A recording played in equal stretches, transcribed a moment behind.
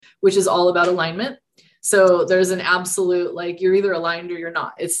which is all about alignment. So there's an absolute, like, you're either aligned or you're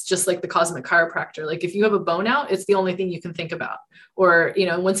not. It's just like the cosmic chiropractor. Like if you have a bone out, it's the only thing you can think about. Or,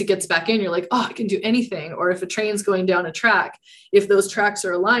 once it gets back in, you're like, oh, I can do anything. Or if a train's going down a track, if those tracks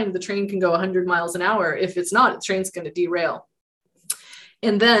are aligned, the train can go 100 miles an hour. If it's not, the train's going to derail.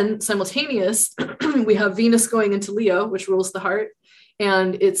 And then simultaneous, we have Venus going into Leo, which rules the heart.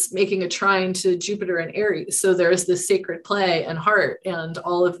 And it's making a trine to Jupiter and Aries. So there's this sacred play and heart and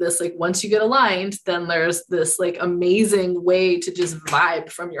all of this. Like once you get aligned, then there's this like amazing way to just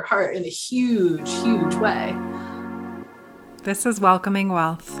vibe from your heart in a huge, huge way. This is Welcoming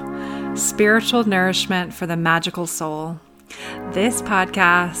Wealth, spiritual nourishment for the magical soul. This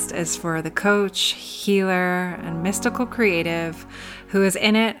podcast is for the coach, healer, and mystical creative who is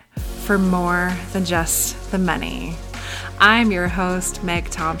in it for more than just the money. I'm your host, Meg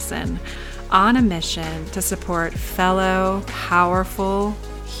Thompson, on a mission to support fellow powerful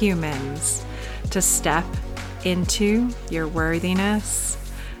humans to step into your worthiness,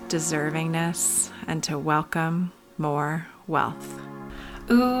 deservingness, and to welcome more wealth.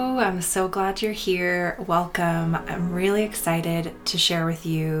 Ooh, I'm so glad you're here. Welcome. I'm really excited to share with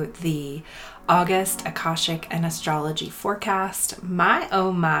you the August Akashic and Astrology forecast. My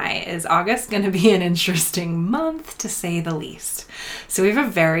oh my, is August going to be an interesting month to say the least. So we have a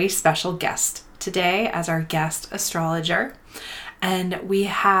very special guest today as our guest astrologer. And we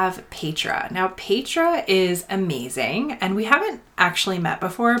have Petra. Now, Petra is amazing, and we haven't actually met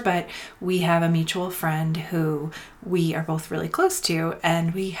before, but we have a mutual friend who we are both really close to,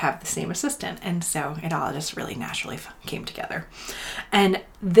 and we have the same assistant. And so it all just really naturally came together. And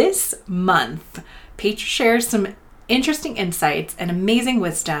this month, Petra shares some interesting insights and amazing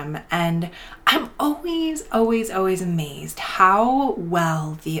wisdom. And I'm always amazed how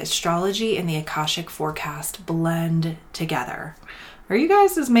well the astrology and the Akashic forecast blend together. Are you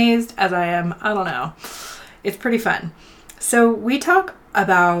guys as amazed as I am? I don't know. It's pretty fun. So we talk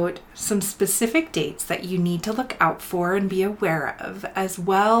about some specific dates that you need to look out for and be aware of, as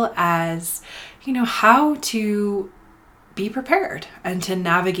well as, how to be prepared and to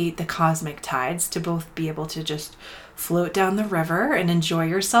navigate the cosmic tides, to both be able to just float down the river and enjoy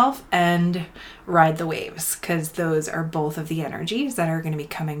yourself and ride the waves, because those are both of the energies that are going to be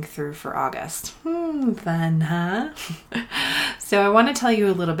coming through for August. Fun, huh? So I want to tell you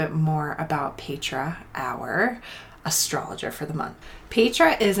a little bit more about Petra, our astrologer for the month.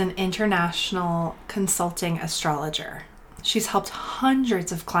 Petra is an international consulting astrologer. She's helped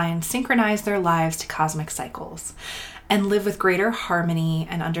hundreds of clients synchronize their lives to cosmic cycles and live with greater harmony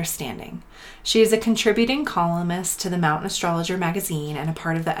and understanding. She is a contributing columnist to the Mountain Astrologer magazine and a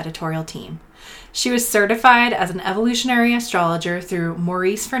part of the editorial team. She was certified as an evolutionary astrologer through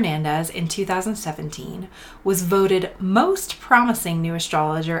Maurice Fernandez in 2017, was voted most promising new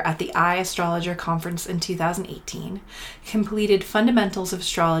astrologer at the iAstrologer Conference in 2018, completed Fundamentals of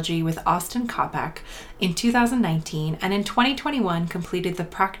Astrology with Austin Kopach in 2019, and in 2021 completed the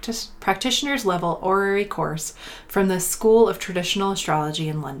practitioner's level orrery course from the School of Traditional Astrology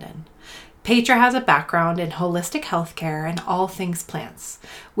in London. Petra has a background in holistic healthcare and all things plants,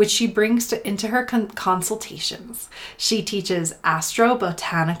 which she brings into her consultations. She teaches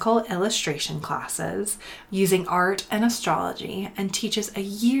astrobotanical illustration classes using art and astrology, and teaches a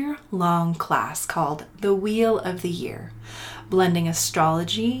year-long class called The Wheel of the Year, blending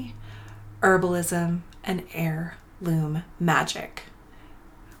astrology, herbalism, and heirloom magic.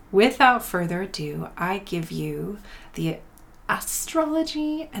 Without further ado, I give you the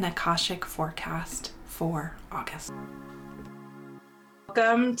astrology and Akashic forecast for August.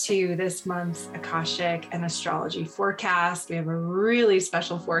 Welcome to this month's Akashic and Astrology forecast. We have a really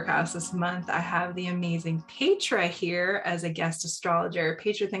special forecast this month. I have the amazing Petra here as a guest astrologer.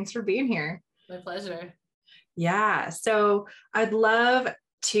 Petra, thanks for being here. My pleasure. Yeah, so I'd love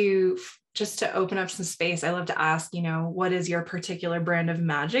to just to open up some space. I love to ask, what is your particular brand of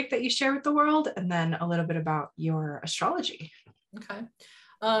magic that you share with the world? And then a little bit about your astrology. Okay.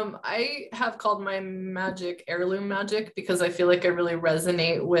 I have called my magic heirloom magic because I feel like I really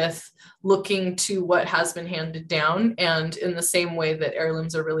resonate with looking to what has been handed down, and in the same way that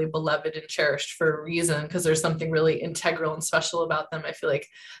heirlooms are really beloved and cherished for a reason, because there's something really integral and special about them. I feel like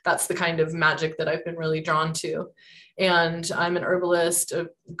that's the kind of magic that I've been really drawn to. And I'm an herbalist, a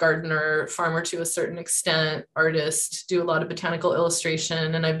gardener, farmer to a certain extent, artist, do a lot of botanical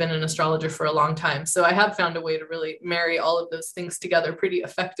illustration, and I've been an astrologer for a long time. So I have found a way to really marry all of those things together pretty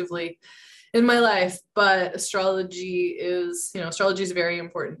effectively in my life. But astrology is very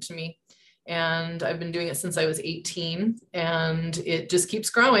important to me. And I've been doing it since I was 18, and it just keeps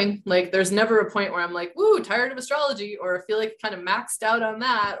growing. Like there's never a point where I'm like, woo, tired of astrology, or feel like kind of maxed out on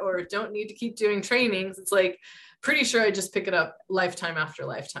that, or don't need to keep doing trainings. It's like, pretty sure I just pick it up lifetime after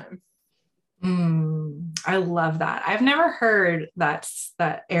lifetime. I love that. I've never heard that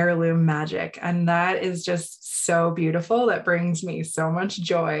heirloom magic, and that is just so beautiful. That brings me so much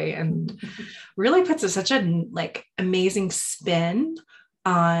joy and really puts such a like amazing spin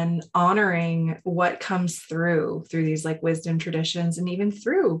on honoring what comes through these like wisdom traditions and even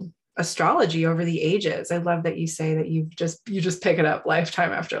through astrology over the ages. I love that you say that you just pick it up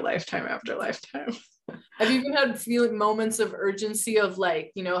lifetime after lifetime after lifetime. Have you even had feeling moments of urgency of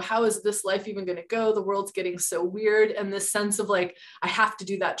like, how is this life even going to go? The world's getting so weird. And this sense of like, I have to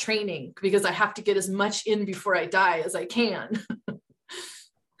do that training because I have to get as much in before I die as I can.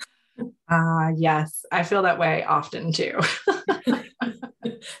 Yes, I feel that way often too.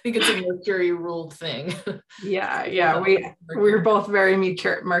 I think it's a Mercury ruled thing. Yeah. We're both very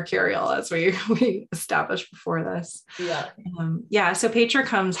mercurial, as we established before this. Yeah. So Petra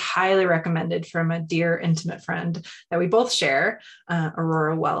comes highly recommended from a dear intimate friend that we both share,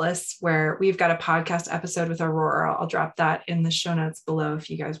 Aurora Wellis, where we've got a podcast episode with Aurora. I'll drop that in the show notes below if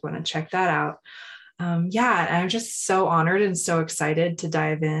you guys want to check that out. I'm just so honored and so excited to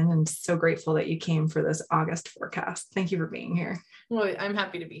dive in, and so grateful that you came for this August forecast. Thank you for being here. Well, I'm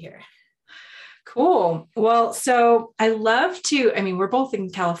happy to be here. Cool. Well, so we're both in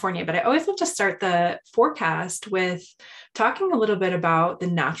California, but I always love to start the forecast with talking a little bit about the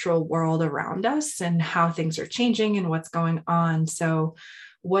natural world around us and how things are changing and what's going on. So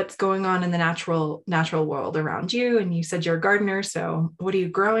what's going on in the natural world around you? And you said you're a gardener. So what are you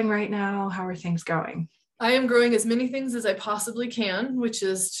growing right now? How are things going? I am growing as many things as I possibly can, which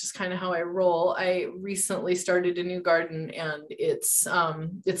is just kind of how I roll. I recently started a new garden, and it's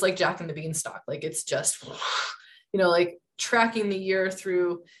like Jack and the Beanstalk. Like it's just, like tracking the year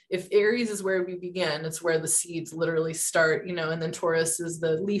through. If Aries is where we begin, it's where the seeds literally start, and then Taurus is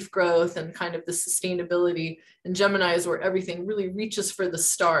the leaf growth and kind of the sustainability, and Gemini is where everything really reaches for the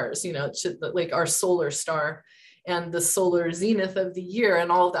stars, like our solar star and the solar zenith of the year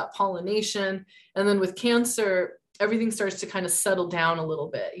and all of that pollination. And then with Cancer, everything starts to kind of settle down a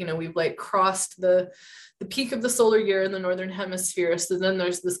little bit. We've like crossed the peak of the solar year in the northern hemisphere. So then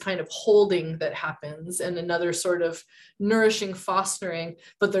there's this kind of holding that happens and another sort of nourishing, fostering,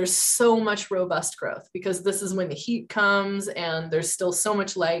 but there's so much robust growth because this is when the heat comes and there's still so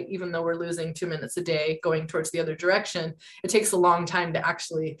much light, even though we're losing 2 minutes a day going towards the other direction. It takes a long time to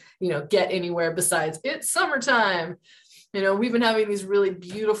actually, get anywhere besides it's summertime. We've been having these really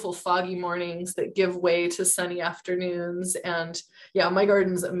beautiful foggy mornings that give way to sunny afternoons. And yeah, my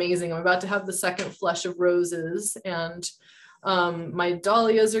garden's amazing. I'm about to have the second flush of roses, and my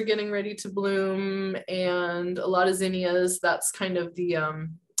dahlias are getting ready to bloom, and a lot of zinnias. That's kind of the,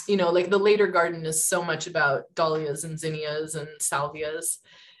 like the later garden is so much about dahlias and zinnias and salvias.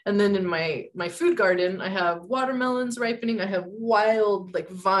 And then in my food garden, I have watermelons ripening. I have wild like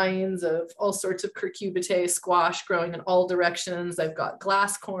vines of all sorts of cucurbitae, squash growing in all directions. I've got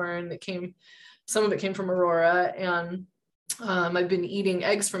glass corn some of it came from Aurora. And I've been eating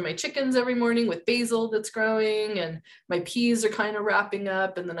eggs from my chickens every morning with basil that's growing, and my peas are kind of wrapping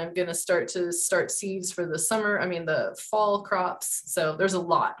up. And then I'm going to start seeds for the fall crops. So there's a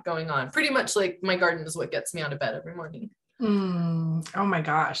lot going on. Pretty much like my garden is what gets me out of bed every morning. Oh my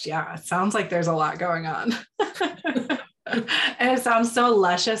gosh. Yeah. It sounds like there's a lot going on. And it sounds so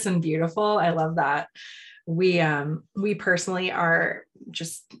luscious and beautiful. I love that. We personally are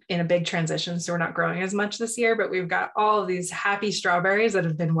just in a big transition. So we're not growing as much this year, but we've got all of these happy strawberries that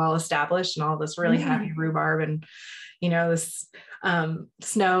have been well established and all this really happy rhubarb and, this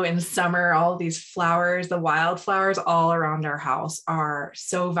snow in summer, all these flowers, the wildflowers all around our house are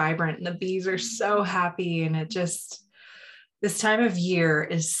so vibrant and the bees are so happy. And this time of year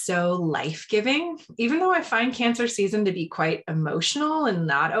is so life-giving. Even though I find Cancer season to be quite emotional and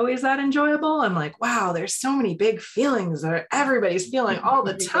not always that enjoyable, I'm like, wow, there's so many big feelings that everybody's feeling all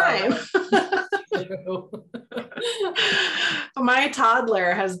the time. My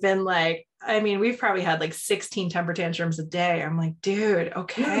toddler has been like, we've probably had like 16 temper tantrums a day. I'm like, dude,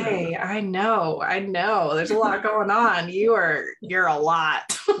 okay, I know. There's a lot going on. You're a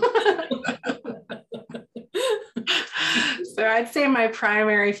lot. So I'd say my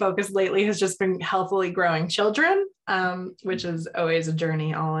primary focus lately has just been healthily growing children, which is always a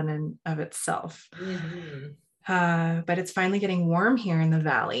journey all in and of itself. But it's finally getting warm here in the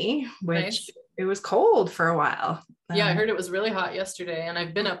valley, which it was cold for a while. Yeah, I heard it was really hot yesterday, and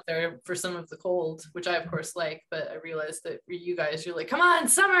I've been up there for some of the cold, which I of course like, but I realized that you guys, you're like, come on,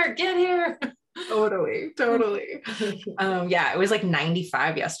 summer, get here. Totally. Yeah, it was like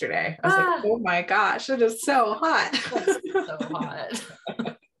 95 yesterday. I was like, oh my gosh, it is so hot. So hot.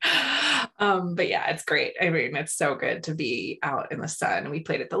 But yeah, it's great. I mean, it's so good to be out in the sun. We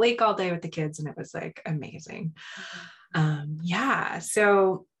played at the lake all day with the kids, and it was like amazing. Yeah.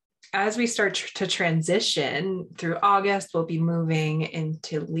 So as we start to transition through August, we'll be moving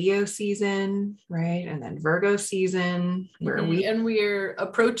into Leo season, right? And then Virgo season, where we're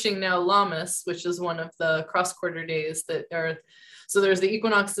approaching now Lammas, which is one of the cross quarter days that are. So there's the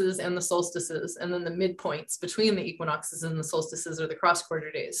equinoxes and the solstices, and then the midpoints between the equinoxes and the solstices are the cross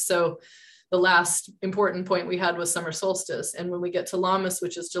quarter days. So the last important point we had was summer solstice. And when we get to Lammas,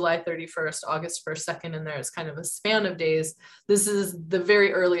 which is July 31st, August 1st, 2nd, and there's kind of a span of days, this is the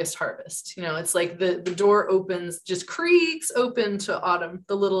very earliest harvest. You know, it's like the door opens, just creaks open to autumn,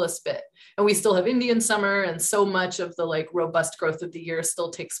 the littlest bit. And we still have Indian summer, and so much of the like robust growth of the year still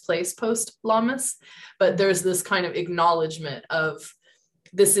takes place post Lammas. But there's this kind of acknowledgement of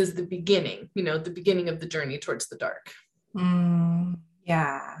this is the beginning, you know, the beginning of the journey towards the dark.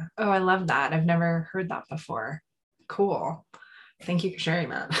 Yeah. Oh, I love that. I've never heard that before. Cool. Thank you for sharing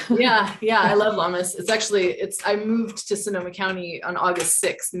that. Yeah. I love Lammas. I moved to Sonoma County on August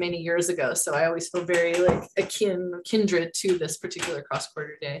 6th many years ago. So I always feel very like kindred to this particular cross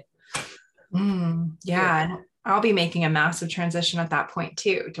quarter day. Yeah. And I'll be making a massive transition at that point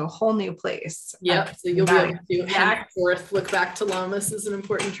too, to a whole new place. Yep. So you'll be able to henceforth look back to Lammas as an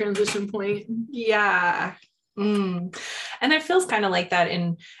important transition point. Yeah. And it feels kind of like that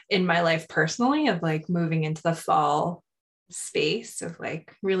in my life personally, of like moving into the fall space of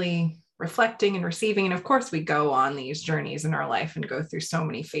like really reflecting and receiving. And of course we go on these journeys in our life and go through so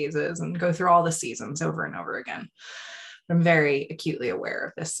many phases and go through all the seasons over and over again. I'm very acutely aware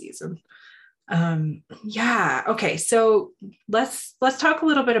of this season. Yeah. Okay. So let's talk a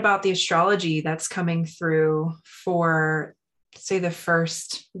little bit about the astrology that's coming through for, say, the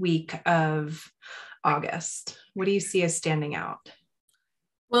first week of August. What do you see as standing out?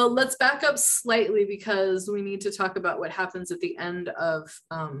 Well, let's back up slightly because we need to talk about what happens at the end of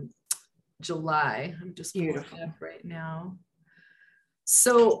July. I'm just pulling it up right now.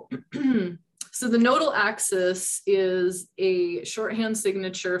 So, so the nodal axis is a shorthand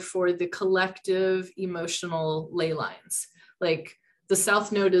signature for the collective emotional ley lines. Like the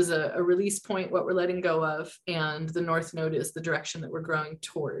south node is a release point, what we're letting go of, and the north node is the direction that we're growing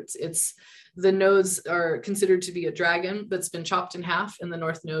towards. The nodes are considered to be a dragon that's been chopped in half, and the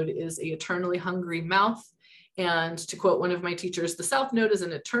north node is a eternally hungry mouth. And to quote one of my teachers, the south node is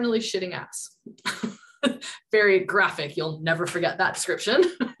an eternally shitting ass. Very graphic. You'll never forget that description.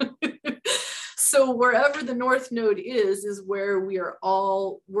 So wherever the north node is where we are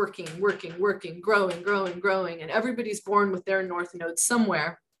all working, growing, and everybody's born with their north node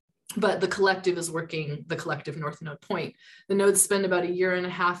somewhere, but the collective is working the collective north node point. The nodes spend about 1.5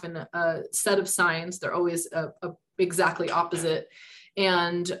 years in a set of signs. They're always exactly opposite,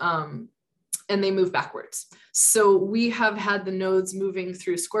 and they move backwards. So we have had the nodes moving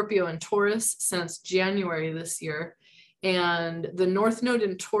through Scorpio and Taurus since January this year. And the north node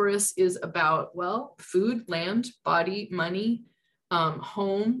in Taurus is about, well, food, land, body, money,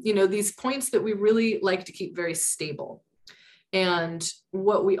 home, you know, these points that we really like to keep very stable. And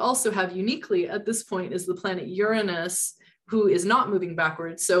what we also have uniquely at this point is the planet Uranus, who is not moving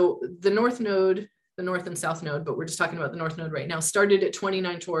backwards. So the north node, the north and south node, but we're just talking about the north node right now, started at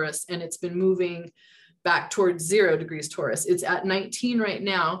 29 Taurus, and it's been moving back towards 0 degrees Taurus. It's at 19 right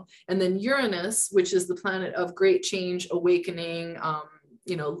now. And then Uranus, which is the planet of great change, awakening,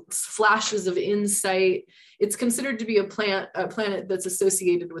 you know, flashes of insight. It's considered to be a planet that's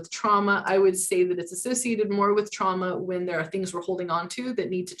associated with trauma. I would say that it's associated more with trauma when there are things we're holding on to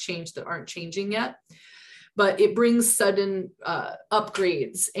that need to change that aren't changing yet. But it brings sudden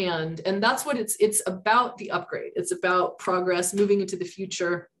upgrades, and that's what it's about. The upgrade. It's about progress, moving into the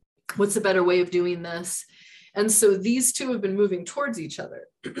future. What's a better way of doing this? And so these two have been moving towards each other.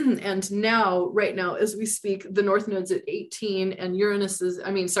 And now, right now, as we speak, the north node's at 18 and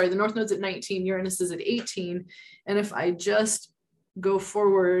the north node's at 19, Uranus is at 18. And if I just go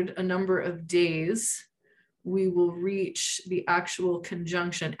forward a number of days, we will reach the actual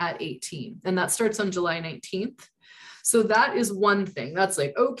conjunction at 18. And that starts on July 19th. So that is one thing. That's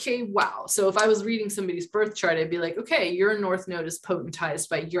like, okay, wow. So if I was reading somebody's birth chart, I'd be like, okay, your north node is potentized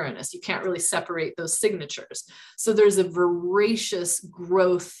by Uranus. You can't really separate those signatures. So there's a voracious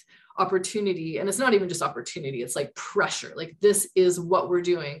growth opportunity. And it's not even just opportunity, it's like pressure. Like, this is what we're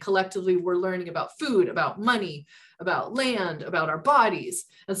doing. Collectively, we're learning about food, about money, about land, about our bodies.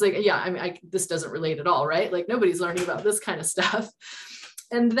 And it's like, yeah, I mean, this doesn't relate at all, right? Like, nobody's learning about this kind of stuff.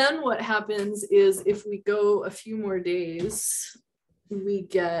 And then what happens is, if we go a few more days, we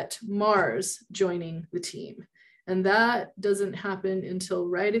get Mars joining the team. And that doesn't happen until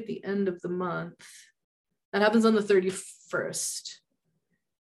right at the end of the month. That happens on the 31st.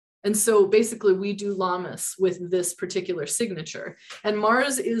 And so basically we do Lammas with this particular signature. And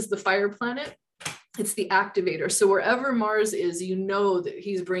Mars is the fire planet. It's the activator. So wherever Mars is, you know that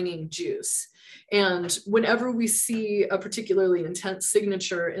he's bringing juice. And whenever we see a particularly intense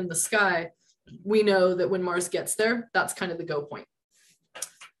signature in the sky, we know that when Mars gets there, that's kind of the go point.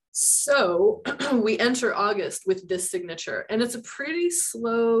 So we enter August with this signature, and it's a pretty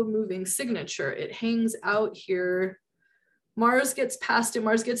slow moving signature. It hangs out here. Mars gets past it.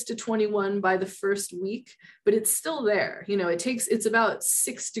 Mars gets to 21 by the first week, but it's still there. You know, it's about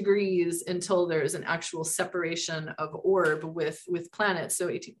 6 degrees until there's an actual separation of orb with planets. So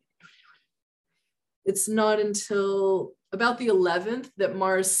 18. It's not until about the 11th that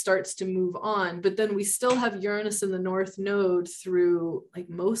Mars starts to move on, but then we still have Uranus in the North Node through like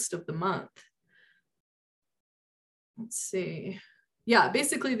most of the month. Let's see. Yeah,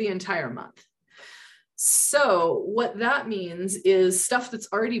 basically the entire month. So what that means is stuff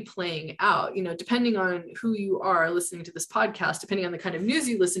that's already playing out, you know, depending on who you are listening to this podcast, depending on the kind of news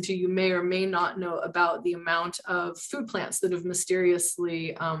you listen to, you may or may not know about the amount of food plants that have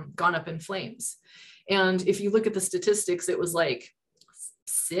mysteriously gone up in flames. And if you look at the statistics, it was like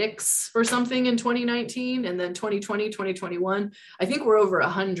 6 or something in 2019, and then 2020, 2021, I think we're over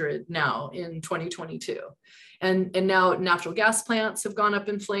 100 now in 2022. And now natural gas plants have gone up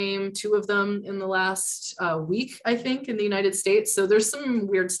in flame, 2 of them in the last week, I think, in the United States. So there's some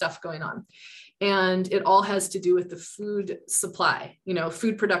weird stuff going on. And it all has to do with the food supply, you know,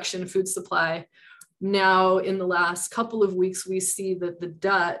 food production, food supply. Now, in the last couple of weeks, we see that the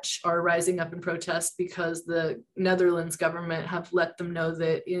Dutch are rising up in protest because the Netherlands government have let them know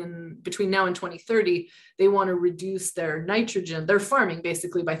that in between now and 2030, they want to reduce their farming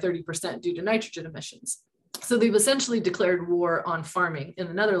basically by 30% due to nitrogen emissions. So they've essentially declared war on farming in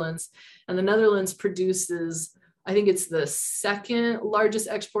the Netherlands, and the Netherlands produces, I think it's the 2nd largest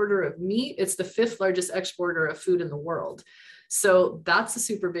exporter of meat. It's the 5th largest exporter of food in the world. So that's a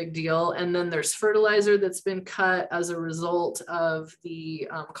super big deal. And then there's fertilizer that's been cut as a result of the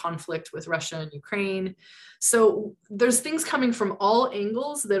conflict with Russia and Ukraine. So there's things coming from all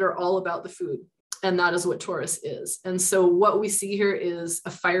angles that are all about the food. And that is what Taurus is. And so what we see here is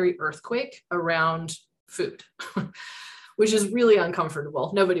a fiery earthquake around food, which is really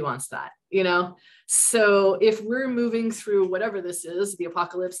uncomfortable. Nobody wants that, you know? So if we're moving through whatever this is, the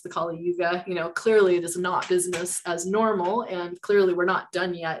apocalypse, the Kali Yuga, you know, clearly it is not business as normal, and clearly we're not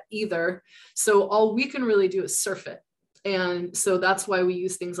done yet either. So all we can really do is surf it. And so that's why we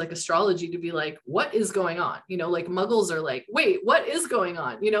use things like astrology to be like, what is going on? You know, like muggles are like, wait, what is going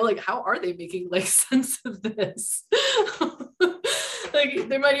on? You know, like, how are they making like sense of this? Like,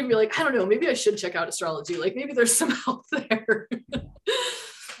 they might even be like, I don't know, maybe I should check out astrology. Like, maybe there's some help there.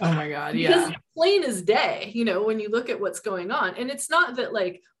 Oh my God. Yeah. Because plain as day, you know, when you look at what's going on. And it's not that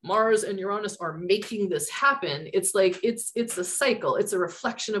like Mars and Uranus are making this happen. It's like, it's a cycle. It's a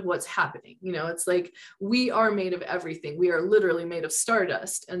reflection of what's happening. You know, it's like, we are made of everything. We are literally made of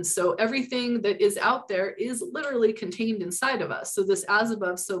stardust. And so everything that is out there is literally contained inside of us. So this as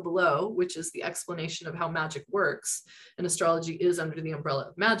above, so below, which is the explanation of how magic works, and astrology is under the umbrella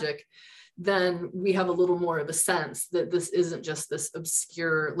of magic, then we have a little more of a sense that this isn't just this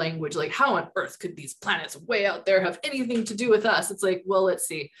obscure language. Like, how on earth could these planets way out there have anything to do with us? It's like, well, let's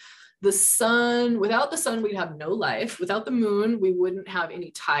see. The sun, without the sun, we'd have no life. Without the moon, we wouldn't have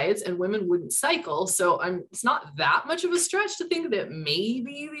any tides, and women wouldn't cycle. So it's not that much of a stretch to think that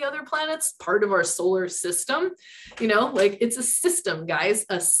maybe the other planets, part of our solar system, you know, like, it's a system, guys,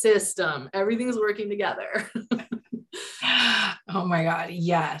 a system. Everything's working together. Oh my God.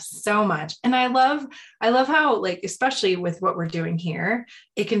 Yes, so much. And I love how, like, especially with what we're doing here,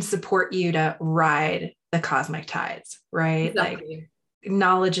 it can support you to ride the cosmic tides, right? Exactly. Like,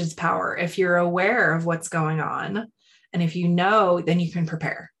 knowledge is power. If you're aware of what's going on, and if you know, then you can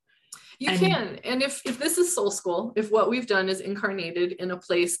prepare. You can. And if this is soul school, if what we've done is incarnated in a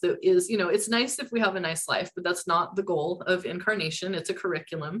place that is, you know, it's nice if we have a nice life, but that's not the goal of incarnation. It's a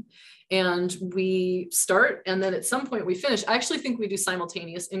curriculum. And we start, and then at some point we finish. I actually think we do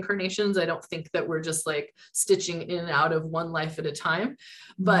simultaneous incarnations. I don't think that we're just like stitching in and out of one life at a time.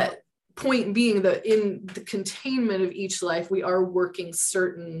 But point being that in the containment of each life, we are working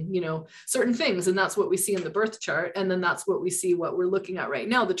certain things. And that's what we see in the birth chart. And then that's what we see, what we're looking at right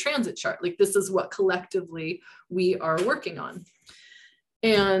now, the transit chart. Like this is what collectively we are working on.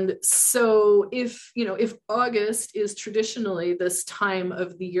 And so if August is traditionally this time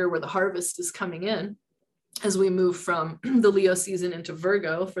of the year where the harvest is coming in, as we move from the Leo season into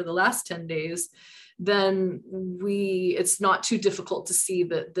Virgo for the last 10 days, then it's not too difficult to see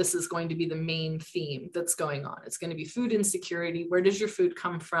that this is going to be the main theme that's going on. It's going to be food insecurity. Where does your food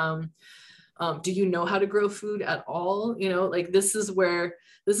come from? Do you know how to grow food at all? Like this is where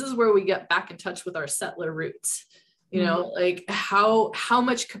we get back in touch with our settler roots. Like how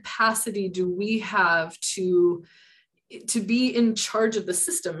much capacity do we have to be in charge of the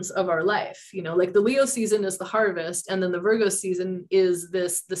systems of our life? Like the Leo season is the harvest, and then the Virgo season is the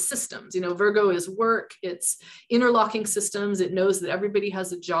systems. Virgo is work, it's interlocking systems. It knows that everybody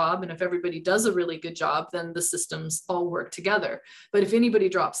has a job, and if everybody does a really good job, then the systems all work together. But if anybody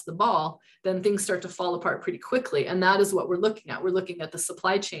drops the ball, then things start to fall apart pretty quickly. And that is what we're looking at. We're looking at the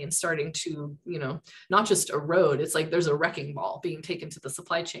supply chain starting to, not just erode. It's like there's a wrecking ball being taken to the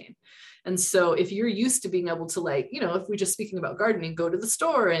supply chain. And so if you're used to being able to, like, if we're just speaking about gardening, go to the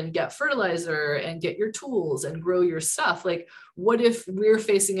store and get fertilizer and get your tools and grow your stuff. Like, what if we're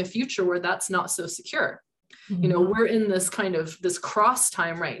facing a future where that's not so secure? Mm-hmm. We're in this cross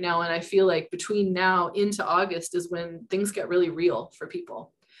time right now. And I feel like between now into August is when things get really real for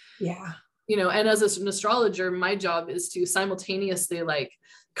people. Yeah. And as an astrologer, my job is to simultaneously like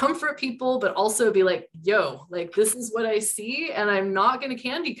comfort people, but also be like, yo, like, this is what I see. And I'm not going to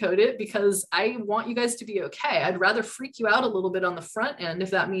candy coat it because I want you guys to be okay. I'd rather freak you out a little bit on the front end,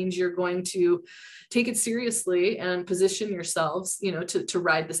 if that means you're going to take it seriously and position yourselves, to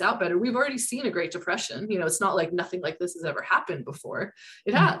ride this out better. We've already seen a Great Depression. It's not like nothing like this has ever happened before.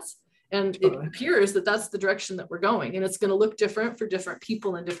 It has. And it appears that that's the direction that we're going. And it's going to look different for different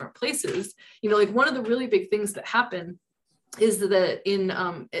people in different places. Like one of the really big things that happened is that in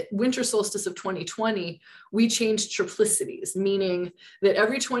winter solstice of 2020, we changed triplicities, meaning that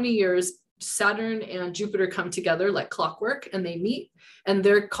every 20 years, Saturn and Jupiter come together like clockwork, and they meet, and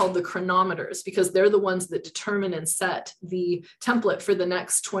they're called the chronometers because they're the ones that determine and set the template for the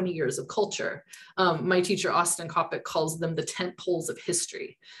next 20 years of culture. My teacher, Austin Coppock, calls them the tent poles of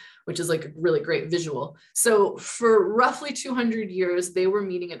history, which is like a really great visual. So for roughly 200 years, they were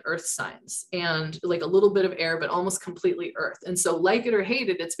meeting in earth signs and like a little bit of air, but almost completely earth. And so like it or hate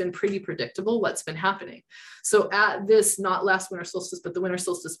it, it's been pretty predictable what's been happening. So at this, not last winter solstice, but the winter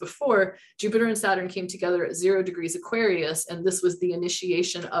solstice before, Jupiter and Saturn came together at 0 degrees Aquarius. And this was the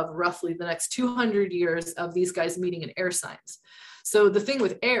initiation of roughly the next 200 years of these guys meeting in air signs. So the thing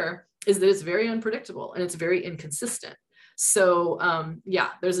with air is that it's very unpredictable and it's very inconsistent. So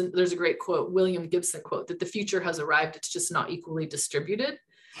there's a great quote, William Gibson quote, that the future has arrived. It's just not equally distributed.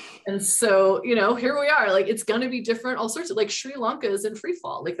 And so, here we are, like, it's going to be different. All sorts of, like, Sri Lanka is in free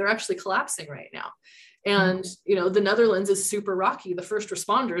fall. Like, they're actually collapsing right now. And, the Netherlands is super rocky. The first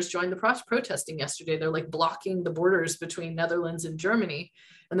responders joined the protesting yesterday. They're like blocking the borders between Netherlands and Germany.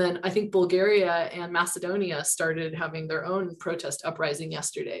 And then I think Bulgaria and Macedonia started having their own protest uprising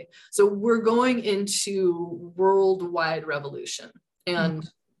yesterday. So we're going into worldwide revolution. And,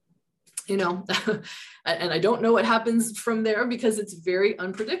 and I don't know what happens from there because it's very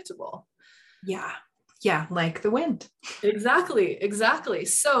unpredictable. Yeah, like the wind. Exactly.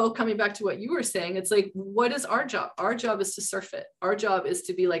 So coming back to what you were saying, it's like, what is our job? Our job is to surf it. Our job is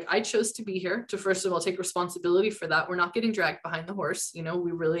to be like, I chose to be here, to first of all take responsibility for that. We're not getting dragged behind the horse.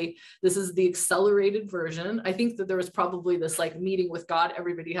 This is the accelerated version. I think that there was probably this like meeting with God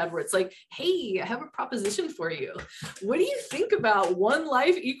everybody had where it's like, hey, I have a proposition for you. What do you think about one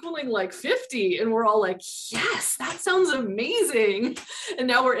life equaling like 50? And we're all like, yes, that sounds amazing. And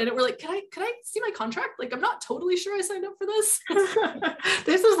now we're in it. We're like, can I see my contract? Like, I'm not totally sure I signed up for this.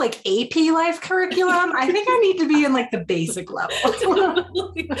 This is like AP life curriculum. I think I need to be in like the basic level.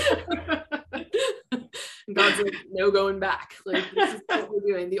 God's like, no going back. Like, this is what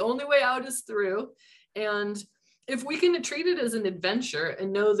we're doing. The only way out is through. And if we can treat it as an adventure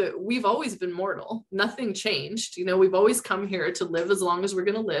and know that we've always been mortal, nothing changed. We've always come here to live as long as we're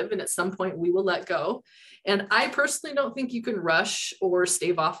going to live. And at some point we will let go. And I personally don't think you can rush or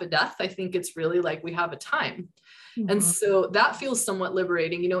stave off a death. I think it's really like we have a time. Mm-hmm. And so that feels somewhat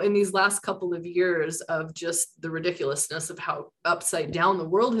liberating, in these last couple of years of just the ridiculousness of how upside down the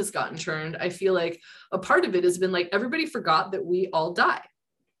world has gotten turned. I feel like a part of it has been like, everybody forgot that we all die.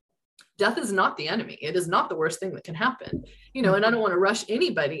 Death is not the enemy. It is not the worst thing that can happen, and I don't want to rush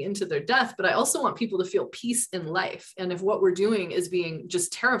anybody into their death, but I also want people to feel peace in life. And if what we're doing is being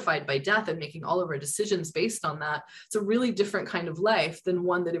just terrified by death and making all of our decisions based on that, it's a really different kind of life than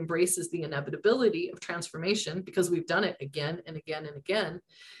one that embraces the inevitability of transformation, because we've done it again and again and again.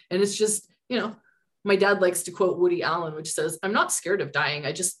 And it's just, my dad likes to quote Woody Allen, which says, "I'm not scared of dying.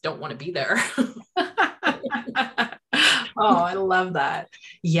 I just don't want to be there." Oh, I love that.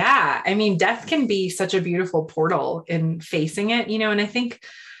 Yeah. I mean, death can be such a beautiful portal in facing it, and I think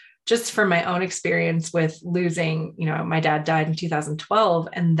just from my own experience with losing, my dad died in 2012,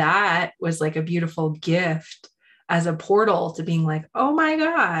 and that was like a beautiful gift as a portal to being like, oh my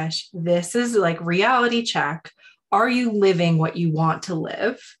gosh, this is like reality check. Are you living what you want to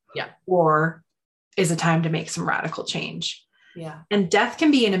live? Yeah. Or is it time to make some radical change? Yeah. And death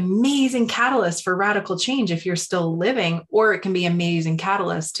can be an amazing catalyst for radical change if you're still living, or it can be an amazing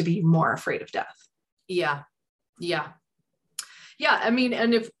catalyst to be more afraid of death. Yeah. Yeah. Yeah. I mean,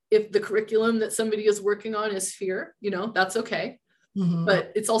 and if the curriculum that somebody is working on is fear, that's okay. Mm-hmm.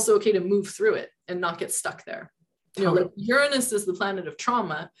 But it's also okay to move through it and not get stuck there. Like Uranus is the planet of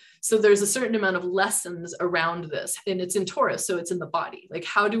trauma. So there's a certain amount of lessons around this, and it's in Taurus. So it's in the body. Like,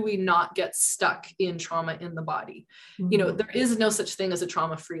 how do we not get stuck in trauma in the body? Mm-hmm. There is no such thing as a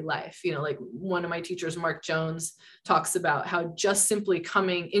trauma-free life. Like one of my teachers, Mark Jones, talks about how just simply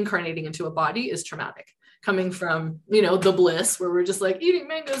incarnating into a body is traumatic. Coming from, the bliss where we're just like eating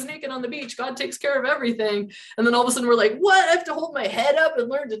mangoes naked on the beach. God takes care of everything. And then all of a sudden we're like, what? I have to hold my head up and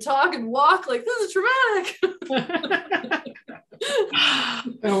learn to talk and walk. Like, this is traumatic.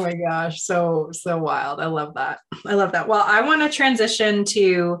 Oh my gosh. So wild. I love that. Well, I want to transition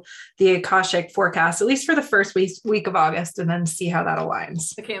to the Akashic forecast, at least for the first week of August, and then see how that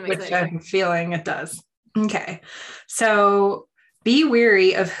aligns, which I'm feeling it does. Okay. So be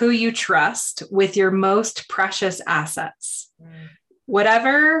wary of who you trust with your most precious assets,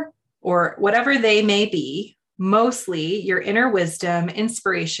 whatever they may be, mostly your inner wisdom,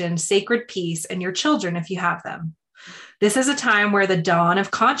 inspiration, sacred peace, and your children, if you have them. This is a time where the dawn of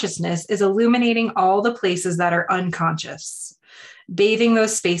consciousness is illuminating all the places that are unconscious, bathing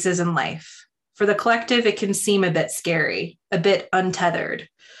those spaces in life. For the collective, it can seem a bit scary, a bit untethered.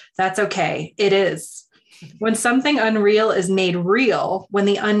 That's okay. It is. When something unreal is made real, when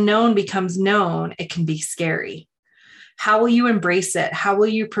the unknown becomes known, it can be scary. How will you embrace it? How will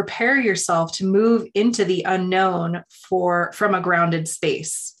you prepare yourself to move into the unknown from a grounded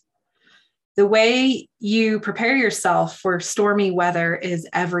space? The way you prepare yourself for stormy weather is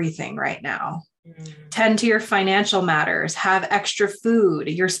everything right now. Tend to your financial matters, have extra food.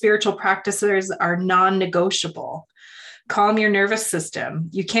 Your spiritual practices are non-negotiable. Calm your nervous system.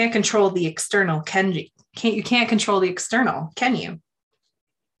 You can't control the external, you can't control the external, can you?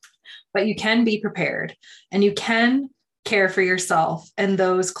 But you can be prepared, and you can care for yourself and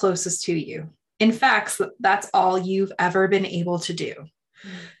those closest to you. In fact, that's all you've ever been able to do.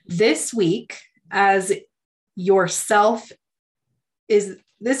 This week, as yourself is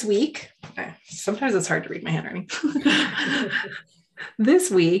this week, sometimes it's hard to read my handwriting.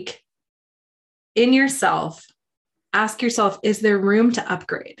 This week, in yourself, ask yourself, is there room to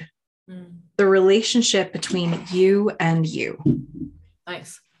upgrade the relationship between you and you?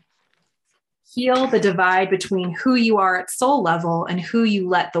 Nice. Heal the divide between who you are at soul level and who you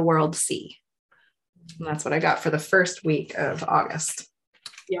let the world see. And that's what I got for the first week of August.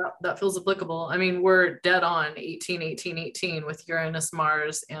 Yeah, that feels applicable. I mean, we're dead on 18, 18, 18 with Uranus,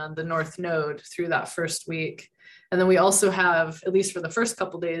 Mars, and the North Node through that first week. And then we also have, at least for the first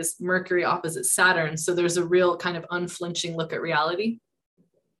couple of days, Mercury opposite Saturn. So there's a real kind of unflinching look at reality,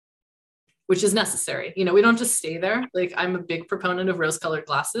 which is necessary. We don't just stay there. Like, I'm a big proponent of rose-colored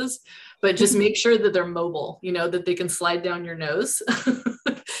glasses, but just make sure that they're mobile, that they can slide down your nose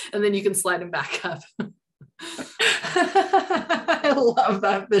and then you can slide them back up. I love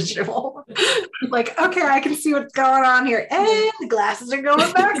that visual. Like, okay, I can see what's going on here. And the glasses are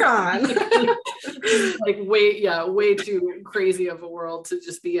going back on. Like, way too crazy of a world to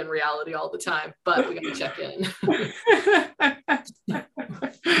just be in reality all the time, but we got to check in.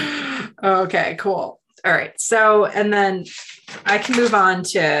 Okay, cool. All right. So, and then I can move on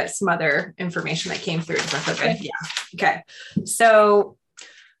to some other information that came through. Is that okay? Yeah. Okay. So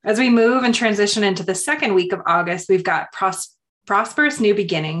as we move and transition into the second week of August, we've got prosperous new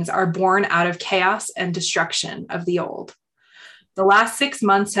beginnings are born out of chaos and destruction of the old. The last 6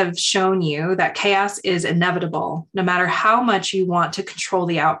 months have shown you that chaos is inevitable, no matter how much you want to control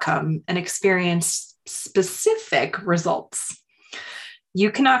the outcome and experience specific results. You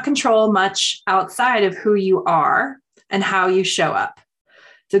cannot control much outside of who you are and how you show up.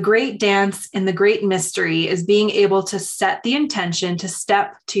 The great dance in the great mystery is being able to set the intention to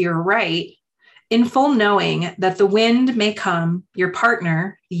step to your right in full knowing that the wind may come, your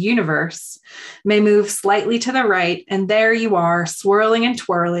partner, the universe, may move slightly to the right, and there you are, swirling and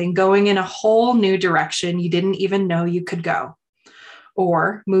twirling, going in a whole new direction you didn't even know you could go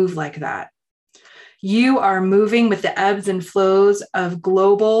or move like that. You are moving with the ebbs and flows of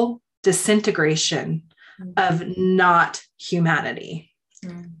global disintegration of not humanity.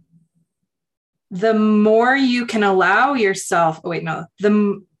 The more you can allow yourself, but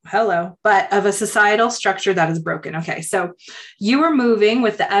of a societal structure that is broken. Okay, so you are moving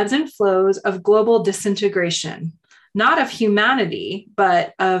with the ebbs and flows of global disintegration, not of humanity,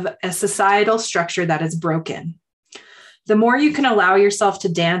 but of a societal structure that is broken. The more you can allow yourself to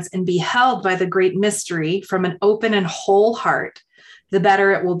dance and be held by the great mystery from an open and whole heart, the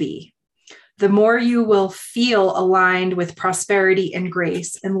better it will be. The more you will feel aligned with prosperity and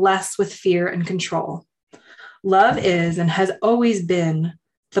grace and less with fear and control. Love is and has always been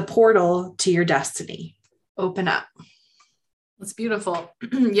the portal to your destiny. Open up. That's beautiful.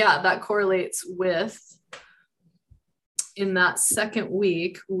 Yeah, that correlates with, in that second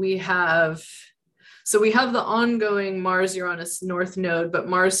week, we have the ongoing Mars-Uranus North Node, but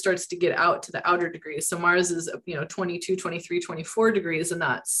Mars starts to get out to the outer degrees. So Mars is, 22, 23, 24 degrees in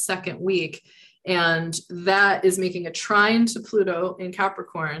that second week. And that is making a trine to Pluto in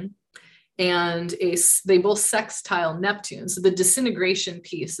Capricorn. And they both sextile Neptune. So the disintegration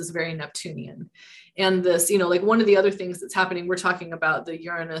piece is very Neptunian. And this, like one of the other things that's happening, we're talking about the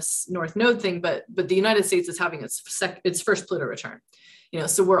Uranus North Node thing, but the United States is having its first Pluto return.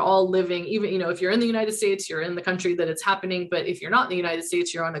 So we're all living, even, if you're in the United States, you're in the country that it's happening. But if you're not in the United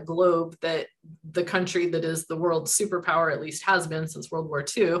States, you're on a globe that the country that is the world superpower, at least has been since World War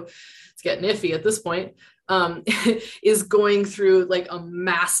II. It's getting iffy at this point. Is going through like a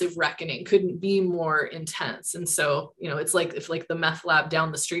massive reckoning, couldn't be more intense. And so, it's like if like the meth lab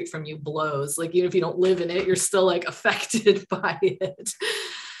down the street from you blows, like, if you don't live in it, you're still like affected by it.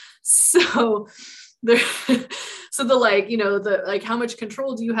 So how much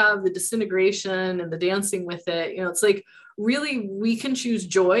control do you have, the disintegration and the dancing with it, it's like, really, we can choose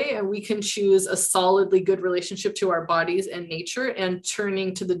joy and we can choose a solidly good relationship to our bodies and nature, and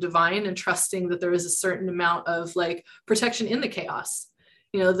turning to the divine and trusting that there is a certain amount of like protection in the chaos.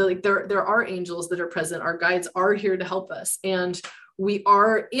 There are angels that are present. Our guides are here to help us. And we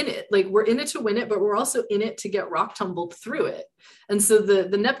are in it, like we're in it to win it, but we're also in it to get rock tumbled through it. And so the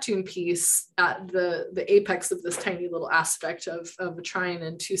Neptune piece at the apex of this tiny little aspect of a trine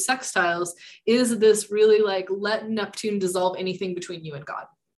and two sextiles is this really like, let Neptune dissolve anything between you and God.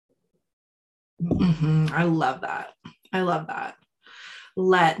 Mm-hmm. I love that.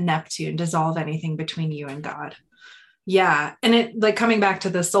 Let Neptune dissolve anything between you and God. Yeah. And it, like, coming back to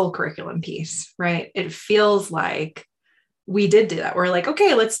the soul curriculum piece, right? It feels like we did do that. We're like,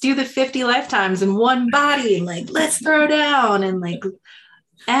 okay, let's do the 50 lifetimes in one body, and like, let's throw down,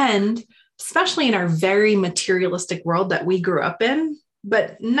 and especially in our very materialistic world that we grew up in.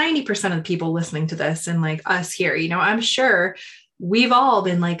 But 90% of the people listening to this, and like us here, I'm sure we've all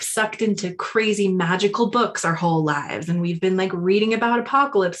been like sucked into crazy magical books our whole lives. And we've been like reading about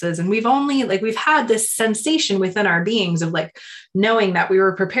apocalypses, and we've had this sensation within our beings of like knowing that we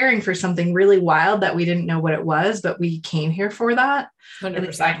were preparing for something really wild that we didn't know what it was, but we came here for that.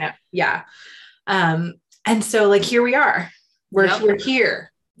 100%. Yeah. And so like, here we are, we're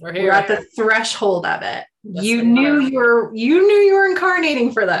here. We're at the threshold of it. Yes, you knew you were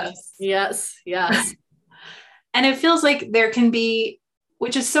incarnating for this. Yes. And it feels like there can be,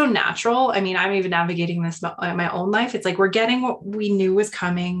 which is so natural. I mean, I'm even navigating this in my own life. It's like, we're getting what we knew was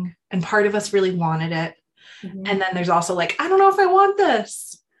coming, and part of us really wanted it. Mm-hmm. And then there's also like, I don't know if I want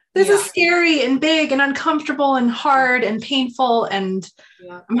this. This is scary and big and uncomfortable and hard and painful. And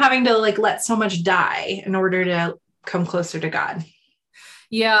I'm having to like let so much die in order to come closer to God.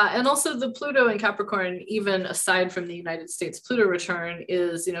 Yeah. And also the Pluto in Capricorn, even aside from the United States Pluto return,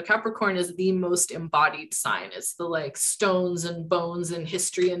 is, Capricorn is the most embodied sign. It's the like stones and bones and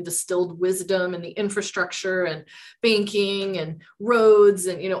history and distilled wisdom and the infrastructure and banking and roads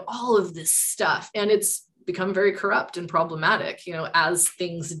and, all of this stuff. And it's become very corrupt and problematic, as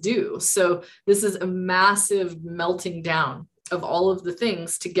things do. So this is a massive melting down of all of the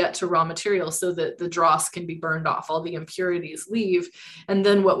things to get to raw material so that the dross can be burned off, all the impurities leave. And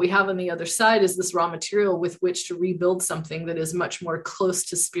then what we have on the other side is this raw material with which to rebuild something that is much more close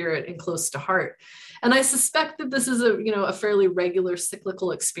to spirit and close to heart. And I suspect that this is a fairly regular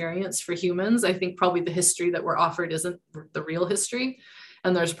cyclical experience for humans. I think probably the history that we're offered isn't the real history.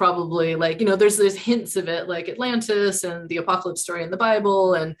 And there's probably like, there's hints of it, like Atlantis and the apocalypse story in the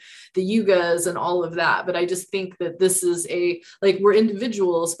Bible and the yugas and all of that. But I just think that this is we're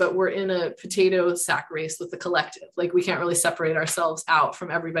individuals, but we're in a potato sack race with the collective. Like we can't really separate ourselves out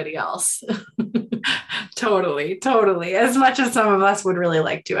from everybody else. Totally. As much as some of us would really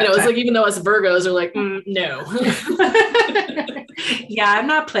like to. It's like, even though us Virgos are like, no. Yeah, I'm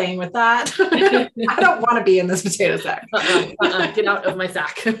not playing with that. I don't want to be in this potato sack. Get out of my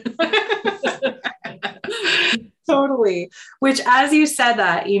sack. Totally. Which, as you said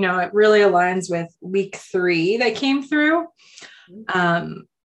that, it really aligns with week 3 that came through.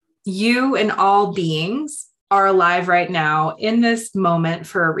 You and all beings are alive right now in this moment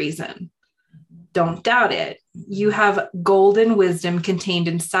for a reason. Don't doubt it. You have golden wisdom contained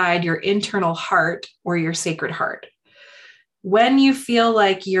inside your internal heart or your sacred heart. When you feel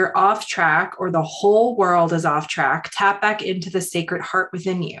like you're off track or the whole world is off track, tap back into the sacred heart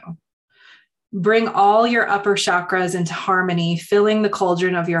within you. Bring all your upper chakras into harmony, filling the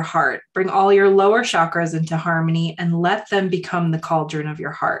cauldron of your heart. Bring all your lower chakras into harmony and let them become the cauldron of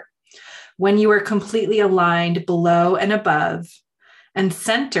your heart. When you are completely aligned below and above and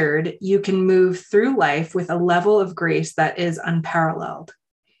centered, you can move through life with a level of grace that is unparalleled.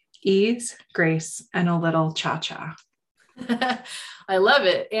 Ease, grace, and a little cha-cha. I love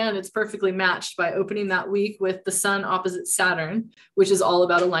it. And it's perfectly matched by opening that week with the sun opposite Saturn, which is all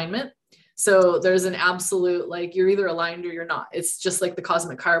about alignment. So there's an absolute, like, you're either aligned or you're not. It's just like the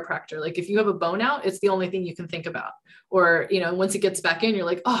cosmic chiropractor. Like if you have a bone out, it's the only thing you can think about. Or, once it gets back in, you're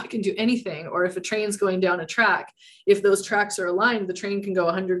like, oh, I can do anything. Or if a train's going down a track, if those tracks are aligned, the train can go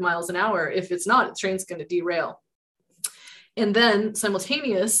 100 miles an hour. If it's not, the train's going to derail. And then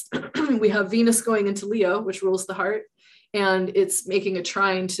simultaneous, we have Venus going into Leo, which rules the heart. And it's making a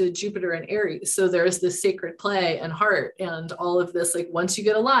trine to Jupiter and Aries. So there's this sacred play and heart and all of this, like once you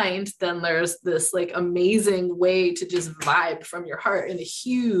get aligned, then there's this like amazing way to just vibe from your heart in a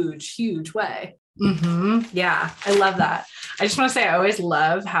huge, huge way. Mm-hmm. Yeah, I love that. I just want to say, I always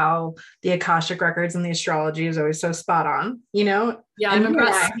love how the Akashic records and the astrology is always so spot on, Yeah, I'm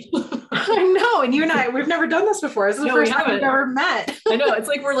impressed. I know. And you and I, we've never done this before. This is the first time we've ever met. I know. It's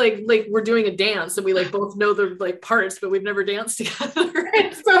like we're doing a dance and we like both know the like parts, but we've never danced together.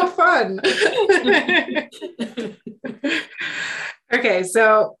 It's so fun. Okay.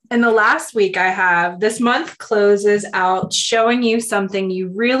 So in the last week this month closes out showing you something you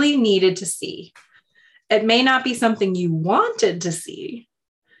really needed to see. It may not be something you wanted to see.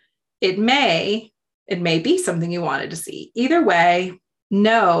 It may be something you wanted to see. Either way,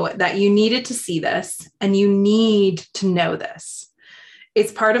 know that you needed to see this and you need to know this.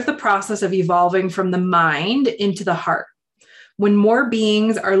 It's part of the process of evolving from the mind into the heart. When more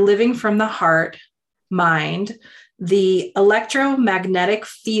beings are living from the heart, mind, the electromagnetic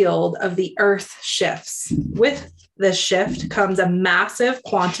field of the earth shifts. With this shift comes a massive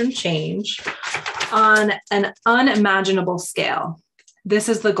quantum change on an unimaginable scale. This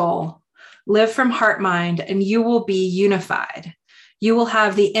is the goal. Live from heart mind and you will be unified. You will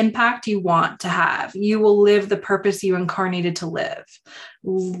have the impact you want to have. You will live the purpose you incarnated to live.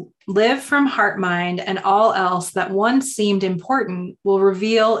 Live from heart mind, and all else that once seemed important will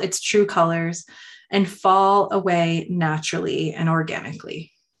reveal its true colors and fall away naturally and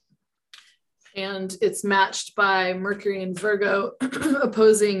organically. And it's matched by Mercury and Virgo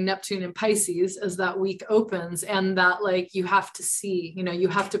opposing Neptune and Pisces as that week opens. And that, like, you have to see, you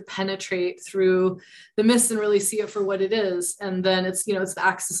have to penetrate through the mist and really see it for what it is. And then it's, it's the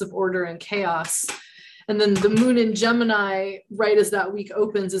axis of order and chaos. And then the moon in Gemini, right as that week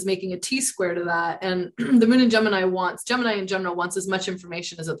opens, is making a T-square to that. And the moon in Gemini in general wants as much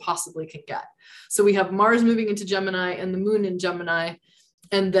information as it possibly can get. So we have Mars moving into Gemini and the moon in Gemini.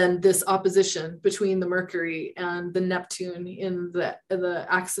 And then this opposition between the Mercury and the Neptune in the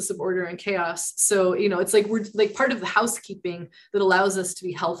axis of order and chaos. So, it's like we're like part of the housekeeping that allows us to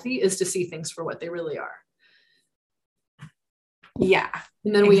be healthy is to see things for what they really are. Yeah.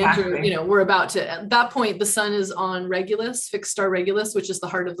 And then we enter, we're about to, at that point, the sun is on Regulus, fixed star Regulus, which is the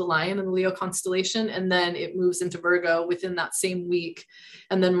heart of the lion in the Leo constellation. And then it moves into Virgo within that same week.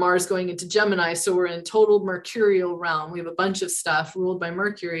 And then Mars going into Gemini. So we're in total mercurial realm. We have a bunch of stuff ruled by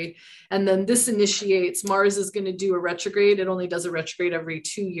Mercury. And then this initiates, Mars is going to do a retrograde. It only does a retrograde every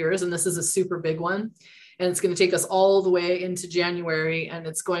 2 years. And this is a super big one. And it's going to take us all the way into January. And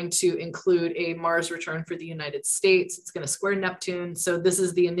it's going to include a Mars return for the United States. It's going to square Neptune. So this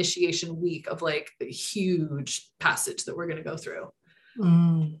is the initiation week of like a huge passage that we're going to go through.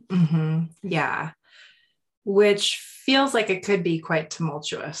 Mm-hmm. Yeah. Which feels like it could be quite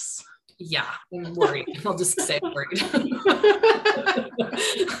tumultuous. Yeah, I'm worried. I'll just say worried.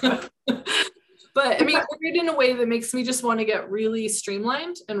 But I mean, I read in a way that makes me just want to get really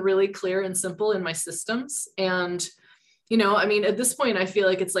streamlined and really clear and simple in my systems. And, you know, I mean, at this point, I feel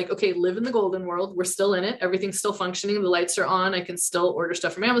like it's like, okay, live in the golden world. We're still in it. Everything's still functioning. The lights are on. I can still order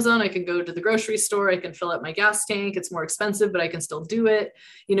stuff from Amazon. I can go to the grocery store. I can fill up my gas tank. It's more expensive, but I can still do it.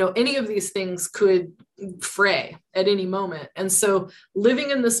 You know, any of these things could fray at any moment. And so living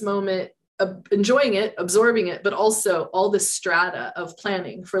in this moment, enjoying it, absorbing it, but also all this strata of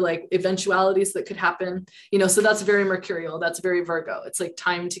planning for like eventualities that could happen, you know, so that's very Mercurial. That's very Virgo. It's like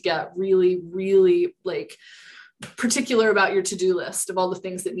time to get really, really like particular about your to-do list of all the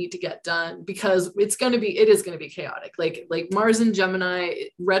things that need to get done, because it is going to be chaotic. Like Mars in Gemini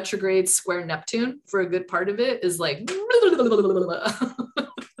retrograde square Neptune for a good part of it is like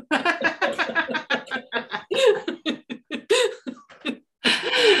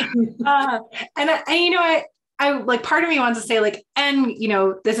you know, I like, part of me wants to say like, and you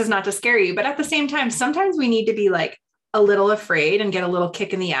know, this is not to scare you, but at the same time, sometimes we need to be like a little afraid and get a little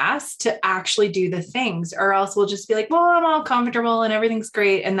kick in the ass to actually do the things, or else we'll just be like, well, I'm all comfortable and everything's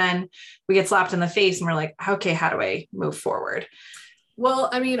great. And then we get slapped in the face and we're like, okay, how do I move forward? Well,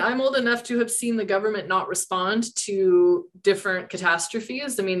 I mean, I'm old enough to have seen the government not respond to different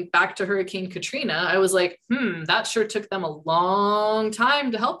catastrophes. I mean, back to Hurricane Katrina, I was like, that sure took them a long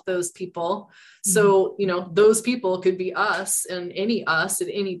time to help those people. So, you know, those people could be us and any us at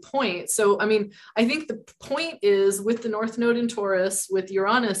any point. So, I mean, I think the point is with the North Node in Taurus, with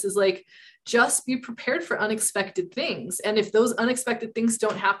Uranus, is like, just be prepared for unexpected things. And if those unexpected things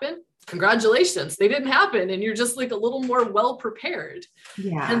don't happen, congratulations, they didn't happen. And you're just like a little more well prepared.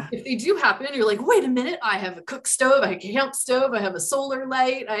 Yeah. And if they do happen, you're like, wait a minute, I have a cook stove, I have a camp stove, I have a solar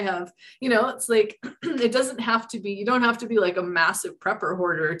light, I have, you know, it's like, it doesn't have to be, you don't have to be like a massive prepper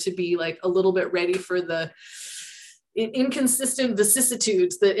hoarder to be like a little bit ready for the inconsistent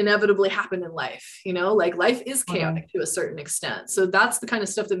vicissitudes that inevitably happen in life. You know, like life is chaotic to a certain extent. So that's the kind of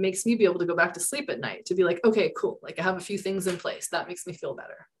stuff that makes me be able to go back to sleep at night, to be like, okay, cool. Like I have a few things in place that makes me feel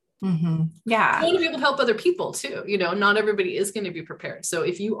better. Yeah. I want to be able to help other people too. You know, not everybody is going to be prepared. So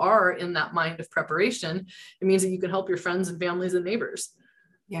if you are in that mind of preparation, it means that you can help your friends and families and neighbors.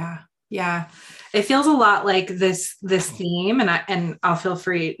 Yeah. Yeah. It feels a lot like this theme, and I'll feel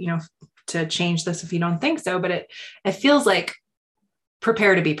free, you know, to change this if you don't think so, but it feels like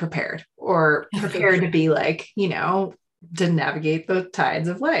prepare to be prepared, or prepare to be like, you know, to navigate the tides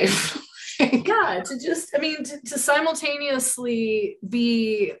of life. Yeah. To just, I mean, to simultaneously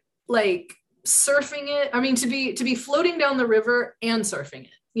be like surfing it. I mean, to be floating down the river and surfing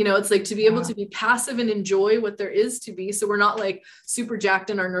it. You know, it's like to be able to be passive and enjoy what there is to be. So we're not like super jacked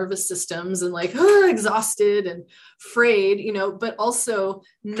in our nervous systems and like exhausted and frayed, you know, but also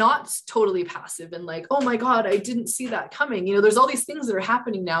not totally passive and like, oh my God, I didn't see that coming. You know, there's all these things that are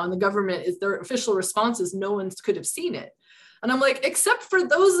happening now, and the government is, their official response is no one could have seen it. And I'm like, except for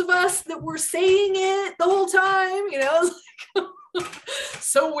those of us that were saying it the whole time, you know, it's like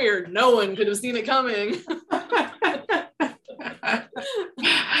so weird. No one could have seen it coming.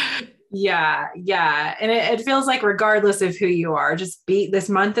 Yeah. And it feels like regardless of who you are, this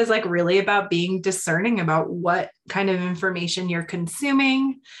month is like really about being discerning about what kind of information you're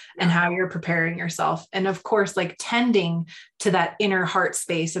consuming and how you're preparing yourself. And of course, like tending to that inner heart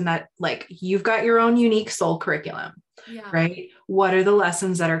space, and that like, you've got your own unique soul curriculum, right? What are the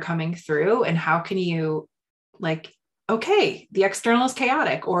lessons that are coming through, and how can you like, okay, the external is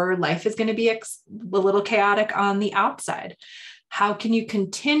chaotic, or life is going to be a little chaotic on the outside. How can you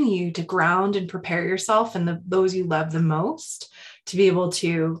continue to ground and prepare yourself and those you love the most to be able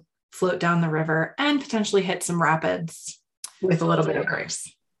to float down the river and potentially hit some rapids with a little bit of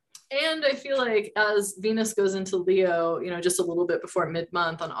grace? And I feel like as Venus goes into Leo, you know, just a little bit before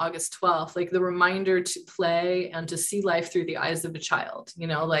mid-month on August 12th, like the reminder to play and to see life through the eyes of a child, you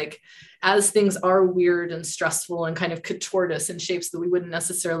know, like as things are weird and stressful and kind of contort us in shapes that we wouldn't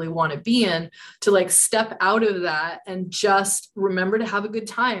necessarily want to be in, to like step out of that and just remember to have a good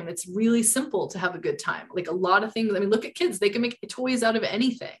time. It's really simple to have a good time. Like a lot of things, I mean, look at kids, they can make toys out of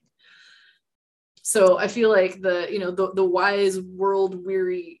anything. So I feel like the wise, world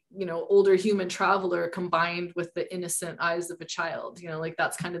weary, you know, older human traveler combined with the innocent eyes of a child, you know, like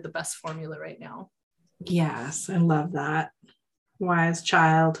that's kind of the best formula right now. Yes. I love that. Wise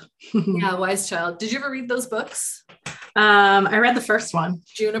child. Yeah. Wise child. Did you ever read those books? I read the first one,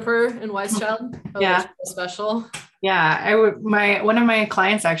 Juniper and Wise Child. Oh, yeah. Special. Yeah. One of my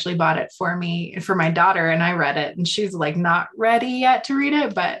clients actually bought it for me, for my daughter, and I read it, and she's like not ready yet to read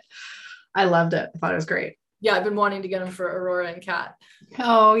it, but I loved it. I thought it was great. Yeah, I've been wanting to get them for Aurora and Kat.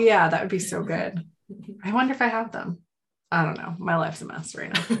 Oh yeah, that would be so good. I wonder if I have them. I don't know. My life's a mess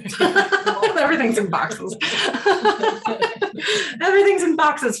right now. Everything's in boxes. Everything's in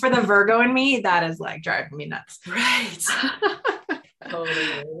boxes for the Virgo in me. That is like driving me nuts. Right.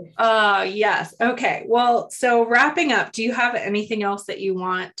 Totally. Yes. Okay. Well, so wrapping up, do you have anything else that you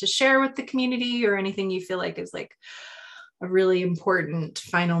want to share with the community, or anything you feel like is like a really important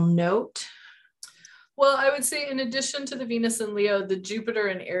final note? Well, I would say in addition to the Venus and Leo, the Jupiter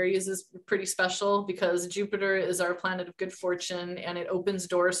in Aries is pretty special, because Jupiter is our planet of good fortune and it opens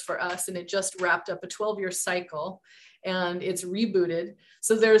doors for us. And it just wrapped up a 12-year cycle and it's rebooted.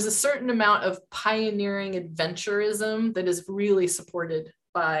 So there's a certain amount of pioneering adventurism that is really supported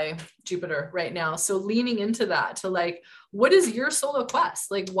by Jupiter right now. So leaning into that to like, what is your solo quest?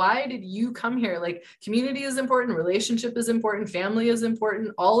 Like, why did you come here? Like, community is important, relationship is important, family is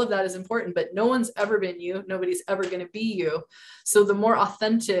important, all of that is important, but no one's ever been you. Nobody's ever going to be you. So the more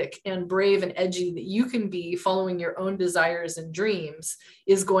authentic and brave and edgy that you can be following your own desires and dreams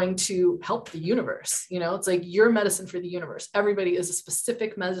is going to help the universe. You know, it's like your medicine for the universe. Everybody is a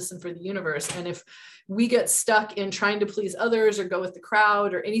specific medicine for the universe. And if we get stuck in trying to please others or go with the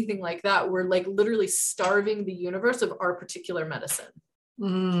crowd or anything like that, we're like literally starving the universe of our particular medicine.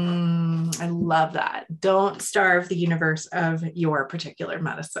 I love that. Don't starve the universe of your particular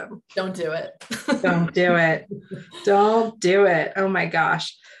medicine. Don't do it. Don't do it. Don't do it. Oh my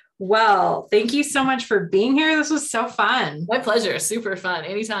gosh. Well, thank you so much for being here. This was so fun. My pleasure. Super fun.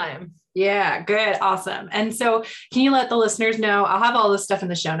 Anytime. Yeah, good. Awesome. And so can you let the listeners know, I'll have all this stuff in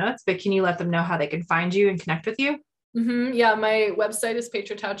the show notes, but can you let them know how they can find you and connect with you? Mm-hmm. Yeah, my website is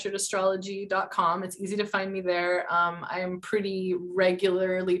petratatcherastrology.com. It's easy to find me there. I am pretty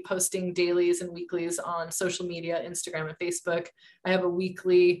regularly posting dailies and weeklies on social media, Instagram and Facebook. I have a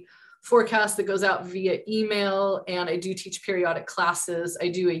weekly forecast that goes out via email, and I do teach periodic classes. I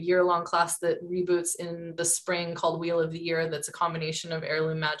do a year-long class that reboots in the spring called Wheel of the Year. That's a combination of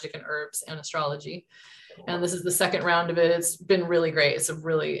heirloom magic and herbs and astrology. And this is the second round of it. It's been really great. It's a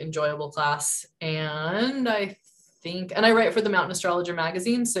really enjoyable class. And I write for the Mountain Astrologer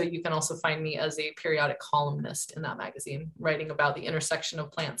magazine. So you can also find me as a periodic columnist in that magazine, writing about the intersection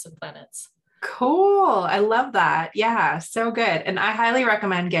of plants and planets. Cool. I love that. Yeah, so good. And I highly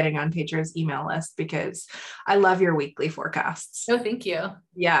recommend getting on Petra's email list because I love your weekly forecasts. Oh, thank you.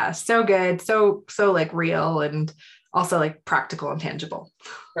 Yeah, so good. So like real and also like practical and tangible.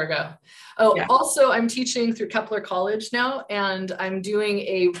 Virgo. Oh, yeah. Also I'm teaching through Kepler College now, and I'm doing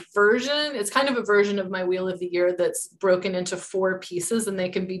a version. It's kind of a version of my Wheel of the Year that's broken into 4 pieces, and they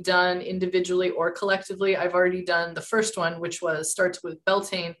can be done individually or collectively. I've already done the first one, which starts with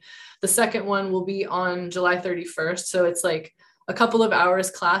Beltane. The second one will be on July 31st. So it's like a couple of hours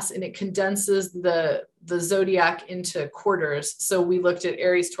class, and it condenses the zodiac into quarters. So we looked at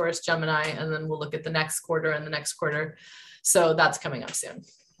Aries, Taurus, Gemini, and then we'll look at the next quarter and the next quarter. So that's coming up soon.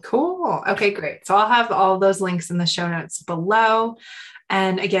 Cool. Okay, great. So I'll have all those links in the show notes below.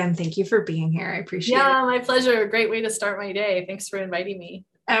 And again, thank you for being here. I appreciate it. Yeah, my pleasure. Great way to start my day. Thanks for inviting me.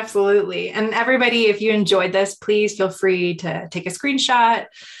 Absolutely. And everybody, if you enjoyed this, please feel free to take a screenshot,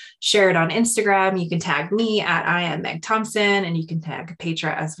 share it on Instagram. You can tag me at I am Meg Thompson, and you can tag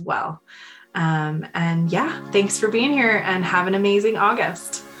Petra as well. And yeah, thanks for being here and have an amazing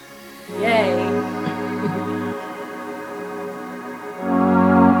August. Yay.